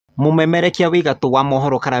Mumemerekia wigatu wa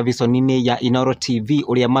mohoro karaviconi-inĩ ya Inooro TV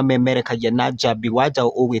uria mamemerekagia na njambi wa njaũ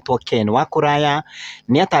ũgwĩtwo Kûraya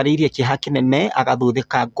nĩ atarĩirie kĩeha kĩnene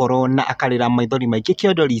agathuthĩka ngoro na akarĩra maithori maingĩ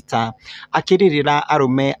kĩondo rita akĩrĩrĩra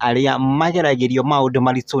arũme arĩa mageragĩrio maũndũ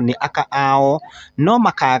maritũ nĩ aka ao no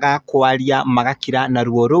makaga kwaria magakira na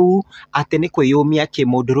ruo rũu atĩ nĩ kwĩyũmia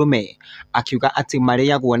kĩmũndũrũme, akiuga atĩ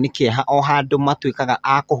marĩagwo nĩ kĩeha o handũ matuĩkaga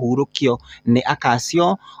a kũhurũkio nĩ aka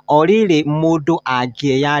acio o rĩrĩ mũndũ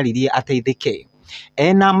angĩyarĩrie ateithĩke.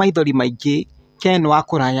 Ena maithori maingĩ,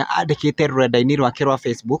 Kûraya andĩkĩte rũrenda-inĩ rwake rwa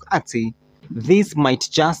Facebook atĩ "This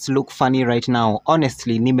might just look funny right now.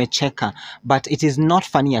 Honestly, nimecheka, but it is not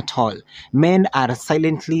funny at all. Men are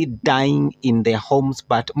silently dying in their homes,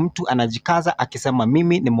 but mtu anajikaza akisema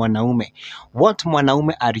mimi ni mwanaume. What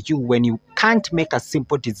mwanaume are you when you can't make a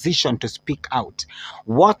simple decision to speak out?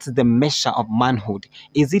 What's the measure of manhood?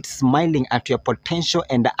 Is it smiling at your potential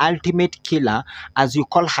and ultimate killer, as you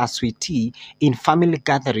call her sweetie, in family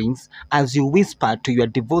gatherings, as you whisper to your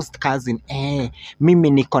divorced cousin,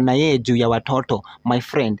 mimi niko na yeye juu ya watoto. My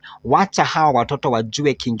friend, wacha hawa watoto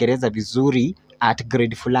wajue Kiingereza vizuri at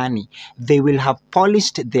grade fulani. They will have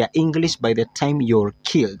polished their English by the time you're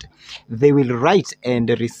killed. They will write and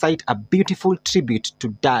recite a beautiful tribute to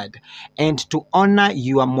dad. And to honor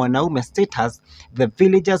your mwanaume status, the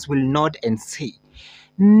villagers will nod and say,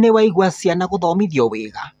 "Niwaigua ciana guthomithio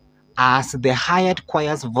wega," as the hired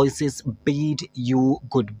choir's voices bid you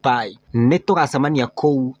goodbye. Nitugacemania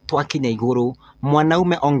kũu twakinya igũrũ.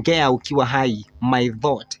 Mwanaume ongea ukiwa hai. My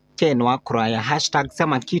thought. Kûraya.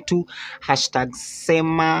 #sema kitu.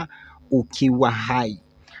 #sema ukiwa hai.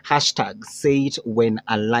 #say it when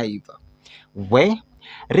alive. We,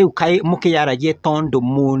 riu kai mukiyaragie tondu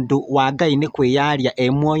mundu wa Ngai ni kwiyaria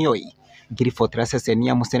muoyoi. Ngiribotera ceceni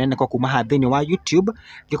ya Mũceneneko kuma haha thĩinĩ wa YouTube,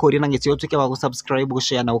 ngĩkũria na gĩtĩo ũtuĩke wa gũsubscribe,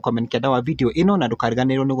 gũshare na gũcomment kĩenda wa video ĩno, na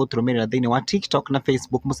ndũkariganĩrwo nĩ gũtũrũmĩrĩra thĩinĩ wa TikTok na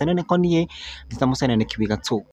Facebook. Mũceneneko niĩ ndita Mũceneneki wigatu.